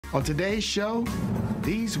On today's show,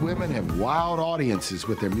 these women have wild audiences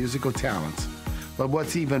with their musical talents. But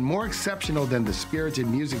what's even more exceptional than the spirited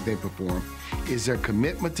music they perform is their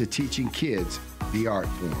commitment to teaching kids the art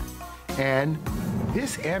form. And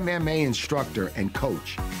this MMA instructor and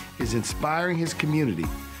coach is inspiring his community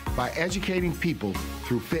by educating people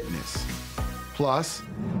through fitness. Plus,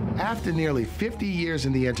 after nearly 50 years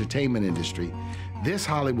in the entertainment industry, this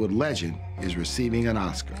Hollywood legend is receiving an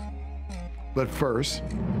Oscar. But first,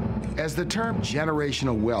 as the term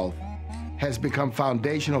generational wealth has become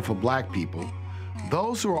foundational for Black people,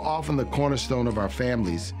 those who are often the cornerstone of our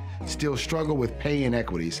families still struggle with pay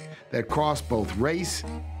inequities that cross both race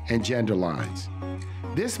and gender lines.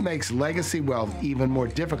 This makes legacy wealth even more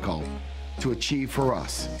difficult to achieve for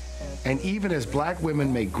us. And even as Black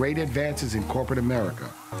women make great advances in corporate America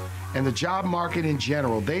and the job market in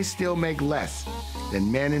general, they still make less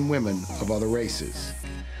than men and women of other races.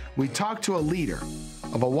 We talked to a leader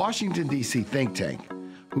of a Washington, D.C. think tank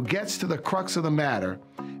who gets to the crux of the matter,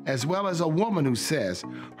 as well as a woman who says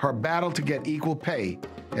her battle to get equal pay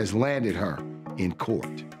has landed her in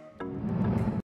court.